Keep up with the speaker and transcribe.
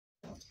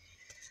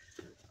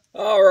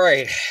All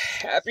right,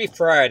 happy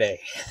Friday.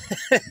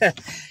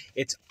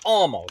 It's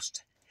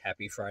almost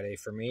happy Friday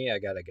for me. I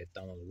got to get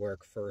done with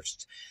work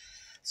first.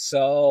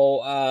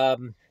 So,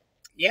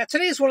 yeah,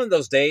 today's one of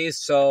those days,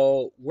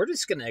 so we're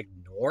just going to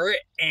ignore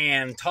it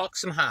and talk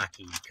some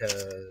hockey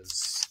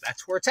because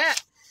that's where it's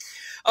at.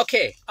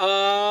 Okay,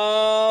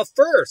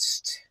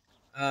 first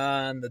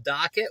on the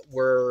docket,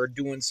 we're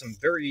doing some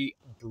very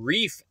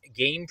brief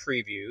game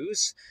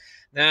previews.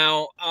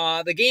 Now,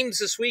 the games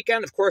this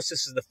weekend, of course,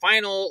 this is the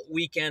final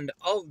weekend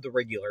of the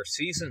regular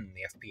season,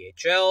 the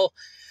FPHL.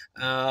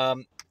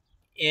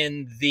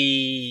 In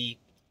the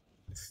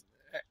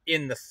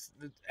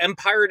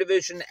Empire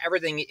Division,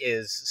 everything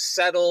is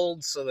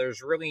settled, so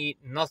there's really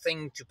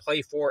nothing to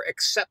play for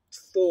except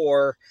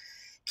for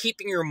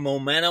keeping your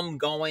momentum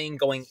going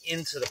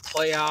into the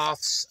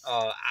playoffs.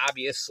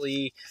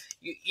 Obviously,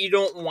 you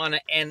don't want to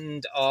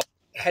end up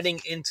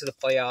heading into the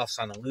playoffs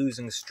on a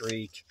losing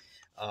streak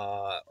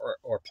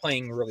or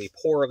playing really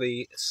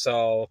poorly.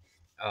 So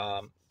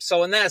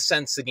in that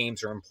sense, the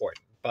games are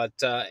important. But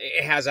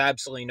it has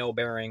absolutely no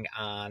bearing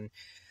on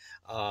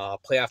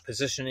playoff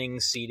positioning,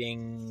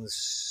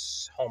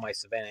 seedings, home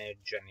ice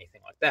advantage,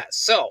 anything like that.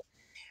 So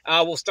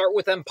we'll start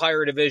with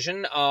Empire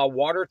Division.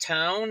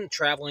 Watertown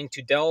traveling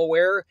to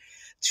Delaware.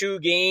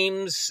 2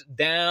 games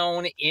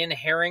down in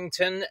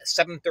Harrington,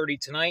 7:30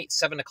 tonight,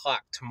 7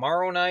 o'clock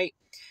tomorrow night.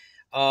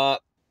 The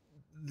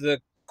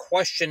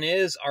question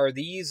is, are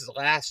these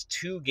last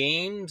 2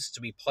 games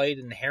to be played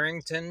in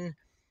Harrington?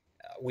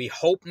 We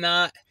hope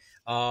not.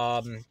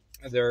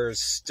 There's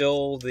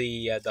still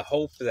the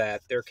hope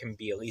that there can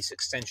be a lease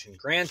extension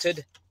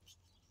granted,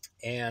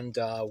 and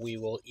we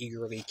will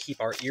eagerly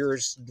keep our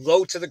ears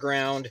low to the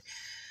ground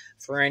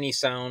for any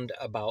sound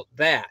about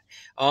that.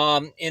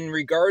 In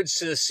regards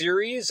to the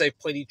series, they've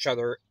played each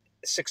other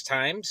 6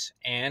 times,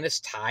 and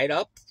it's tied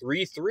up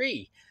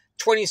 3-3.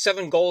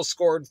 27 goals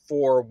scored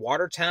for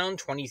Watertown,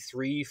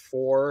 23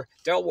 for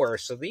Delaware.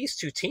 So these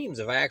 2 teams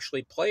have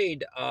actually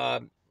played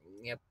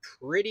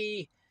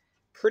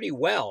pretty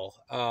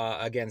well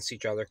against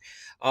each other.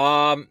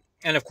 And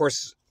of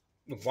course,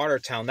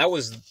 Watertown, that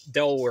was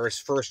Delaware's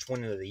first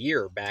win of the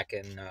year back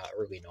in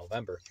early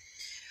November.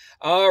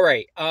 All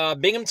right,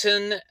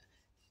 Binghamton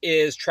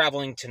is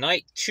traveling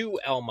tonight to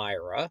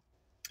Elmira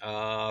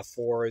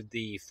for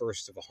the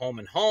first of a home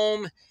and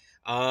home.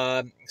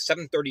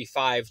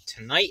 7:35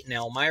 tonight in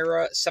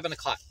Elmira, 7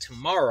 o'clock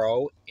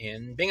tomorrow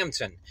in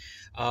Binghamton.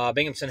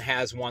 Binghamton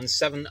has won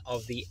 7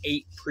 of the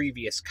 8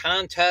 previous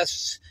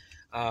contests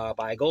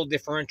by a goal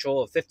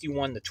differential of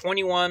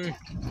 51-21.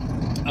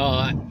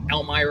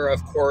 Elmira,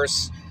 of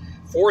course,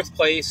 4th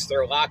place.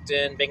 They're locked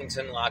in.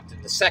 Binghamton locked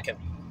into 2nd.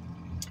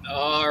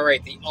 All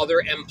right, the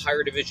other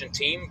Empire Division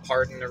team,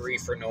 pardon the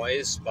reefer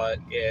noise, but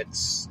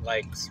it's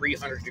like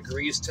 300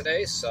 degrees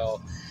today,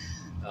 so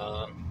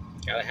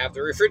got to have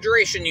the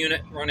refrigeration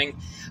unit running.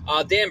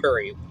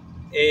 Danbury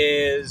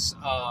is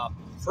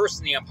first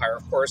in the Empire,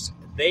 of course.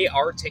 They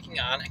are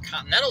taking on a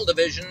Continental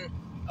Division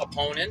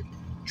opponent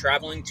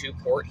traveling to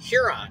Port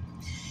Huron.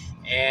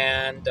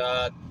 And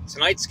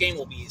tonight's game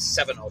will be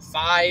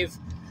 7:05.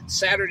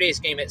 Saturday's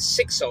game at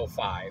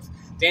 6:05.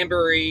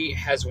 Danbury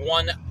has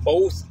won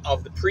both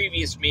of the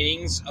previous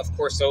meetings. Of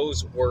course,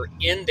 those were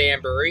in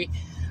Danbury.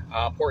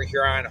 Port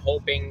Huron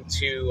hoping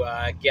to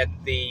get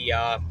the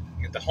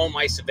home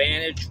ice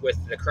advantage with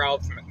the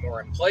crowd from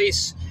McMorran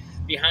Place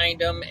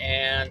behind them,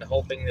 and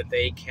hoping that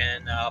they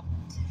can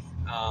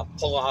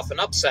pull off an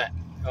upset.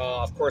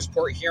 Of course,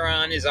 Port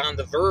Huron is on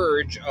the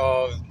verge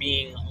of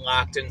being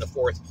locked into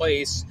 4th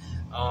place.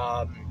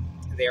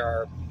 They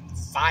are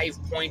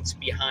 5 points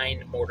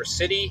behind Motor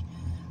City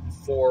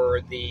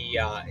for the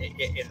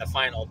in the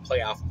final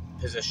playoff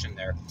position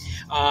there.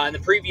 In the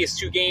previous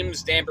 2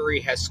 games, Danbury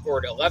has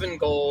scored 11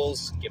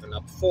 goals, given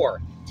up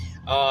 4.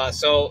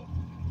 So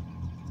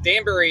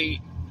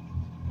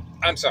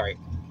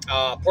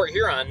Port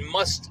Huron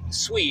must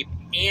sweep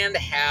and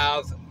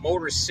have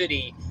Motor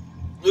City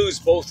lose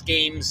both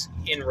games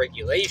in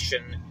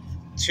regulation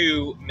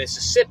to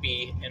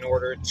Mississippi in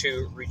order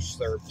to reach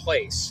 3rd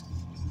place.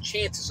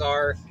 Chances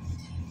are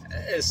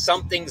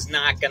something's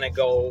not going to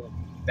go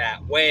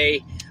that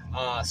way.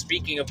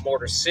 Speaking of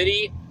Motor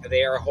City,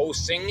 they are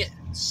hosting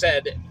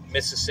said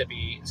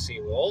Mississippi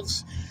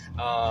Seawolves.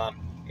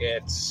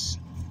 It's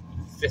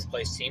 5th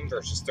place team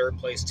versus 3rd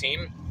place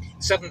team.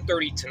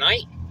 7:30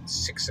 tonight,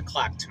 6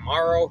 o'clock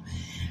tomorrow.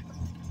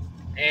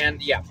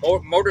 And yeah,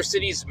 Motor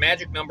City's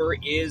magic number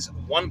is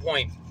 1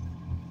 point.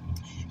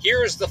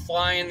 Here's the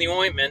fly in the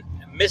ointment.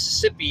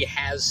 Mississippi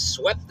has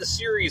swept the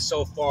series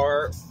so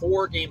far,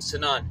 4 games to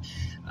none.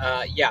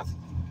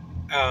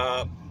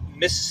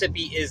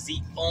 Mississippi is the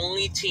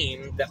only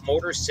team that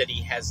Motor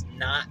City has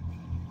not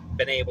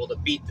been able to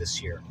beat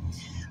this year.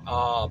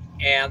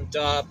 And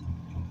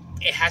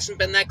it hasn't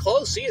been that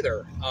close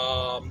either.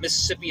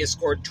 Mississippi has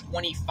scored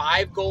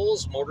 25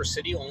 goals, Motor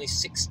City only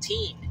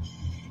 16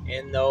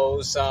 in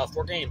those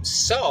 4 games.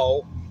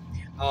 So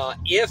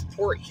if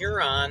Port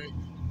Huron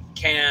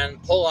can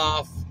pull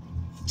off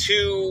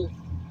 2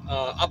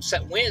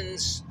 upset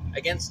wins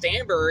against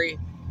Danbury,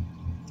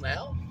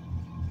 well,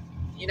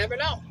 You never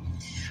know.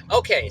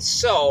 Okay,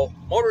 so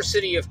Motor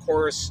City, of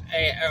course,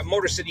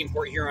 Motor City and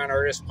Port Huron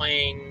are just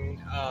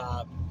playing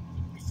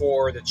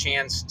for the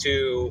chance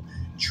to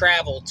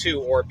travel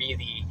to or be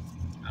the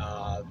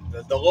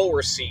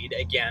lower seed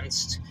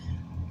against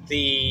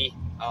the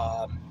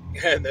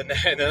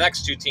the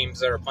next two teams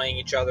that are playing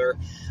each other.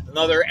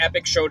 Another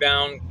epic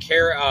showdown.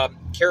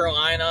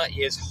 Carolina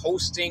is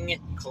hosting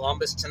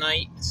Columbus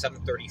tonight,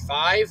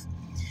 7:35.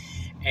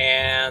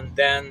 And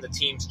then the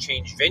teams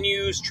change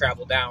venues,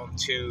 travel down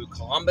to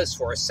Columbus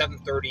for a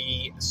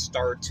 7:30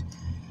 start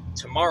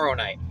tomorrow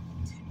night.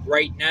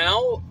 Right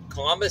now,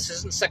 Columbus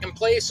is in second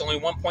place, only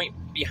 1 point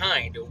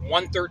behind.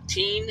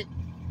 113,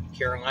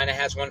 Carolina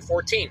has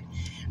 114.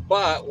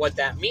 But what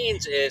that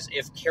means is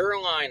if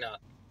Carolina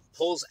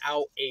pulls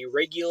out a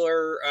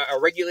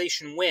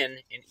regulation win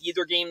in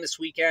either game this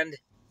weekend,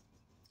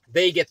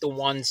 they get the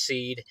 1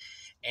 seed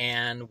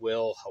and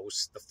will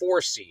host the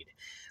 4 seed.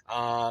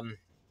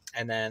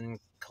 And then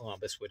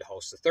Columbus would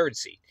host the 3rd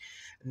seed.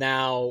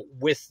 Now,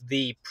 with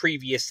the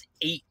previous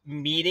 8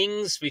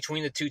 meetings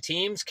between the two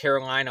teams,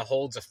 Carolina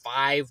holds a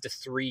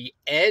 5-3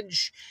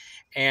 edge.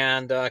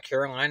 And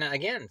Carolina,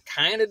 again,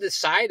 kind of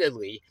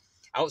decidedly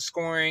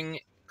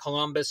outscoring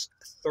Columbus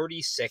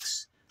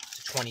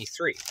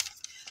 36-23.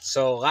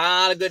 So a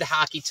lot of good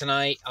hockey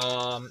tonight.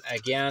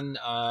 Again,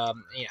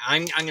 I'm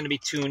going to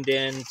be tuned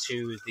in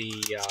to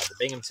the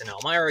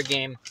Binghamton-Elmira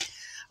game.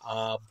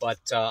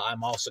 But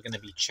I'm also going to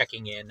be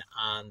checking in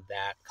on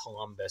that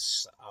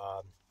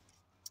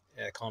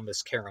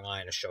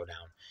Columbus-Carolina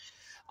showdown.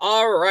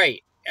 All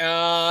right.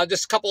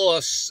 Just a couple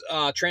of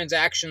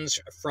transactions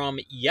from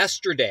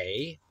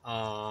yesterday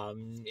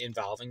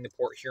involving the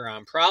Port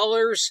Huron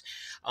Prowlers.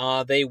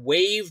 They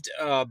waived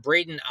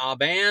Braden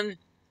Alban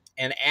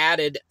and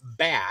added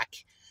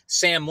back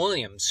Sam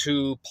Williams,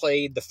 who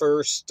played the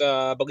first,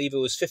 I believe it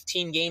was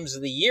 15 games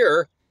of the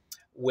year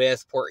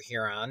with Port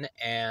Huron,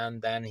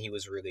 and then he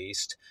was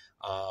released.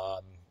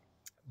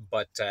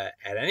 But at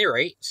any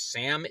rate,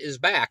 Sam is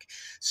back.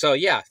 So,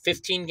 yeah,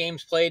 15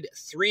 games played,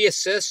 3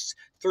 assists,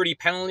 30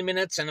 penalty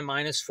minutes, and a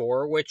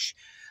 -4, which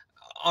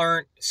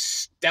aren't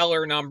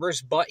stellar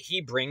numbers, but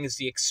he brings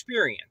the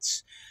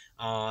experience.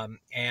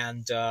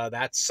 And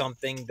that's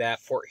something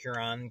that Port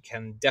Huron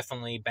can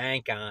definitely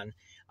bank on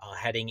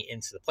heading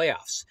into the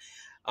playoffs.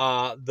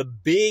 The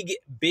big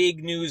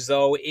news,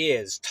 though,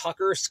 is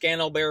Tucker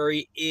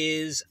Scantlebury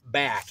is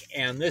back,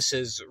 and this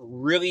is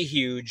really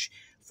huge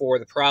for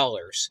the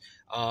Prowlers.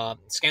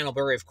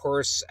 Scantlebury, of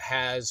course,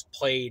 has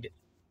played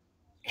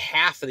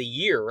half of the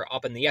year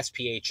up in the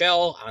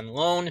SPHL on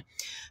loan.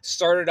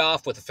 Started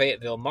off with the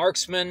Wytheville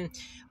Marksmen,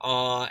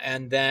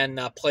 and then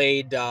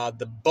played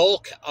the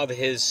bulk of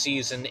his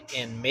season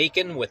in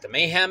Macon with the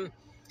Mayhem,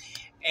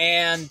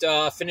 and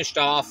finished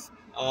off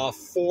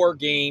 4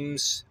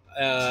 games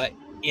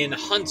in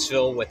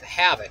Huntsville with the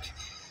Havoc.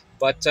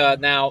 But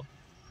now,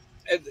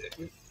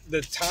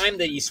 the time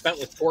that he spent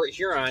with Port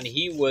Huron,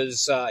 he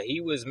was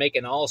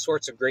making all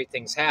sorts of great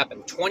things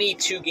happen.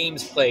 22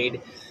 games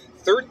played,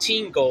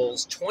 13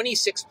 goals,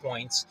 26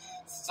 points,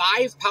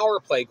 5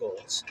 power play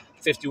goals,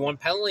 51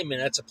 penalty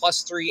minutes, a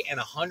 +3, and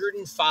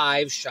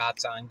 105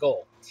 shots on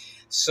goal.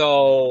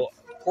 So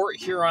Port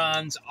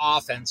Huron's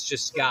offense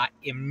just got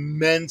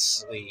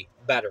immensely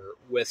better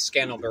with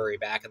Scantlebury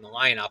back in the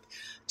lineup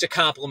to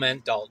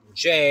complement Dalton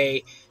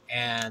Jay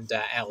and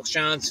Alex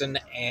Johnson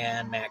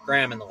and Matt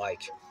Graham and the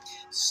like.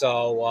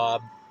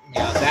 So,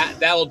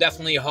 that will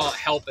definitely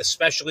help,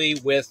 especially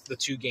with the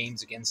 2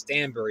 games against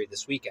Danbury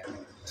this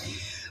weekend.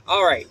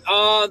 All right,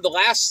 the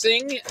last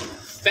thing,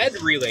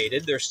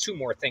 Fed-related. There's 2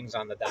 more things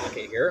on the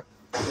docket here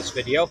in this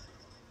video.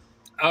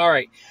 All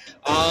right,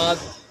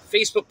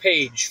 Facebook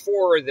page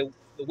for the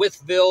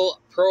Wytheville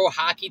Pro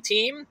Hockey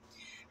Team.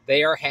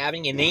 They are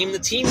having a Name the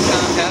Team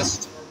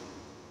contest.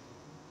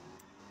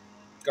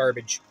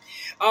 Garbage.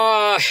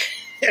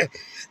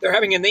 They're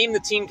having a Name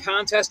the Team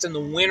contest, and the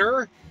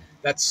winner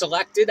that's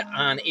selected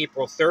on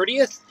April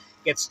 30th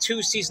gets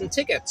 2 season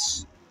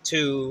tickets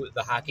to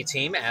the hockey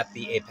team at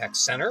the Apex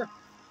Center.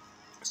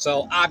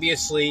 So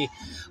obviously,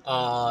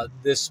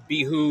 this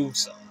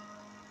behooves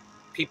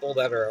people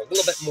that are a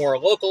little bit more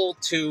local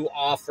to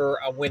offer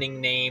a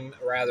winning name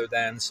rather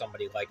than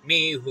somebody like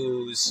me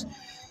who's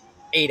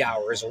 8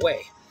 hours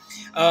away.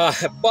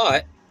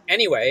 But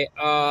anyway,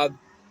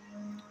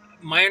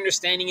 my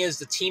understanding is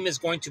the team is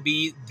going to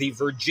be the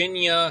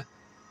Virginia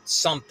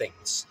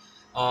somethings.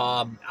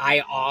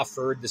 I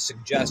offered the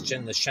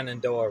suggestion, the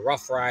Shenandoah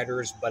Rough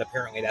Riders, but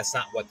apparently that's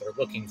not what they're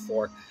looking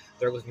for.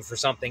 They're looking for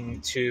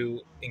something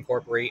to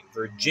incorporate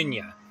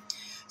Virginia.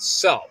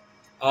 So,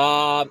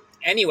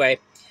 anyway,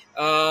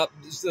 so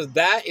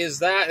that is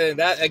that.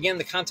 That again,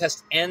 the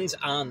contest ends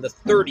on the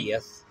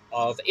 30th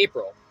of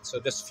April, so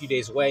just a few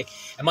days away.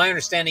 And my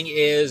understanding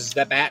is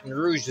that Baton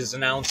Rouge is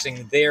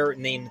announcing their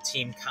Name the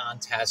Team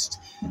contest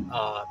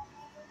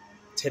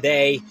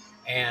today,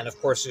 and of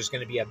course, there's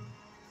going to be a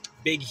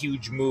big,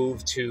 huge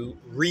move to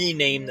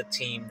rename the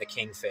team the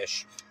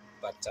Kingfish,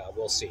 but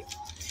we'll see.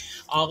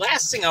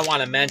 Last thing I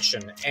want to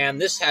mention,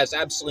 and this has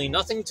absolutely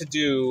nothing to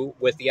do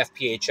with the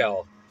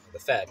FPHL, for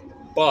the Fed,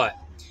 but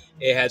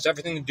it has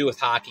everything to do with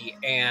hockey,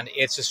 and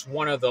it's just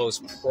one of those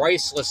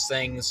priceless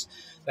things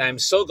that I'm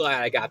so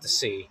glad I got to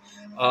see.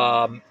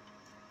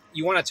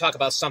 You want to talk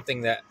about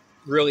something that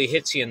really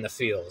hits you in the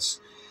feels.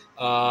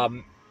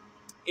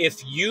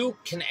 If you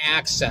can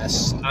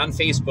access on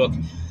Facebook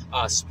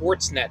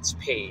Sportsnet's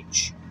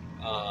page,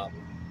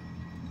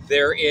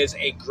 there is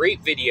a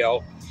great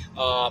video.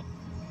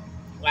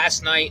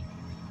 Last night,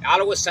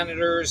 Ottawa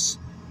Senators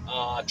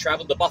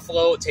traveled to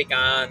Buffalo to take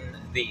on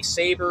the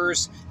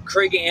Sabres.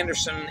 Craig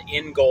Anderson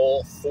in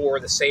goal for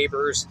the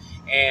Sabres,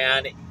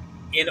 and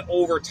in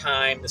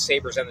overtime, the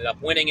Sabres ended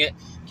up winning it,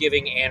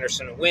 giving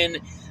Anderson a win.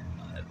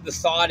 The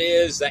thought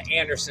is that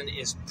Anderson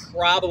is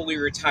probably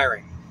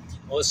retiring.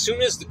 Well, as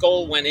soon as the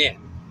goal went in,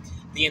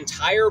 the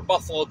entire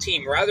Buffalo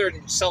team, rather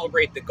than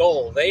celebrate the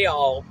goal, they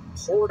all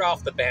poured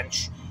off the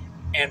bench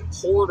and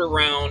poured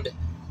around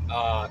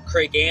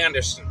Craig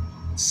Anderson,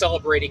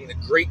 celebrating the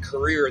great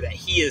career that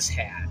he has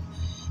had.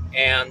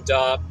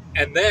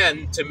 And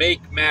then, to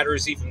make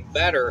matters even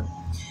better,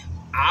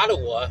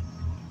 Ottawa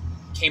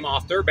came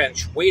off their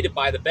bench, waited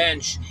by the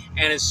bench,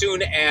 and as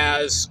soon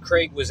as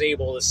Craig was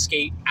able to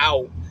skate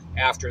out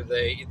after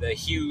the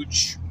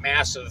huge,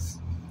 massive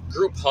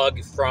group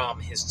hug from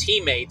his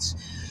teammates,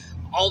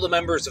 all the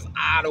members of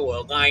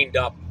Ottawa lined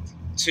up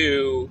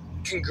to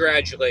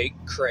congratulate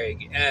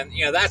Craig. And,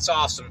 that's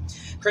awesome.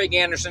 Craig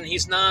Anderson,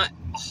 he's not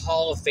a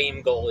Hall of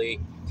Fame goalie,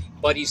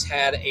 but he's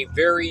had a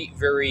very,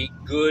 very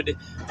good,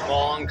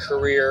 long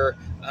career,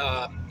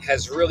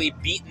 has really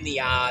beaten the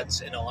odds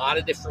in a lot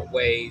of different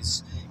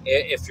ways.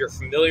 If you're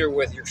familiar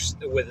with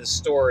his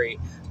story,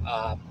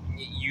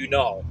 you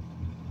know.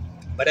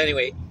 But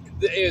anyway,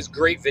 it was a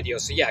great video.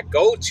 So yeah,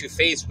 go to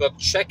Facebook,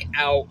 check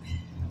out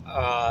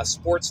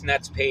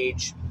Sportsnet's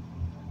page,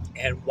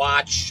 and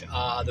watch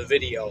the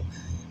video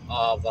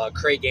of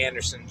Craig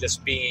Anderson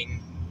just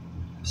being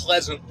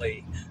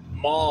pleasantly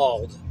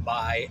mauled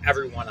by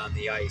everyone on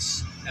the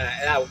ice.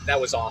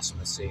 That was awesome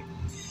to see.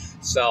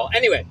 So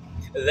anyway,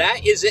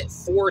 that is it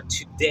for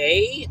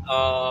today.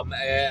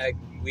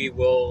 We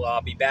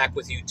will be back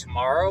with you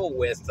tomorrow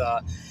with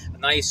a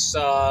nice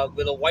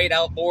little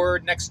whiteout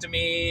board next to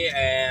me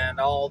and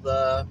all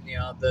the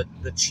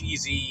the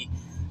cheesy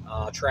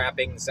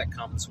trappings that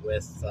comes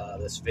with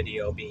this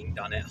video being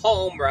done at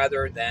home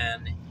rather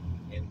than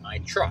in my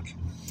truck.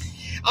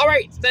 All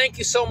right, thank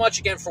you so much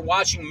again for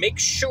watching. Make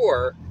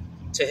sure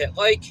to hit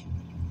like,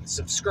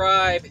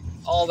 subscribe,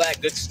 all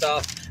that good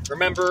stuff.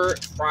 Remember,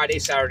 Friday,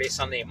 Saturday,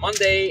 Sunday, and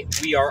Monday,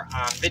 we are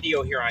on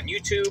video here on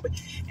YouTube,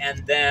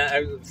 and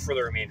then for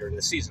the remainder of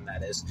the season,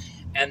 that is.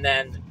 And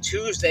then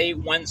Tuesday,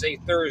 Wednesday,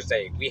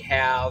 Thursday, we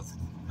have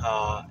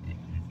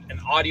an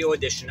audio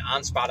edition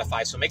on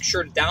Spotify. So make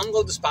sure to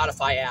download the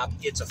Spotify app.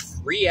 It's a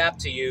free app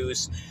to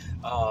use.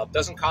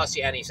 Doesn't cost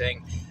you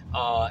anything.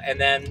 And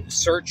then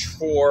search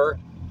for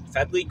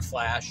Fed League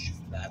Flash.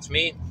 That's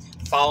me.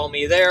 Follow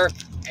me there.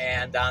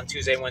 And on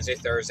Tuesday, Wednesday,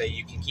 Thursday,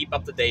 you can keep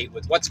up to date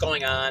with what's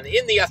going on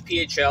in the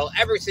FPHL,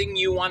 everything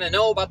you want to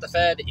know about the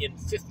Fed in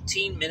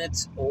 15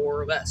 minutes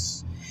or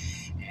less.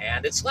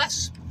 And it's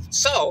less.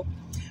 So,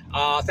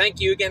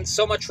 thank you again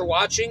so much for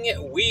watching.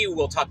 We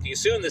will talk to you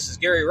soon. This is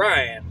Gary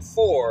Ryan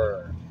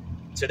for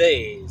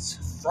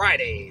today's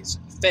Friday's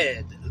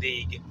Fed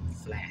League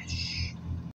Flash.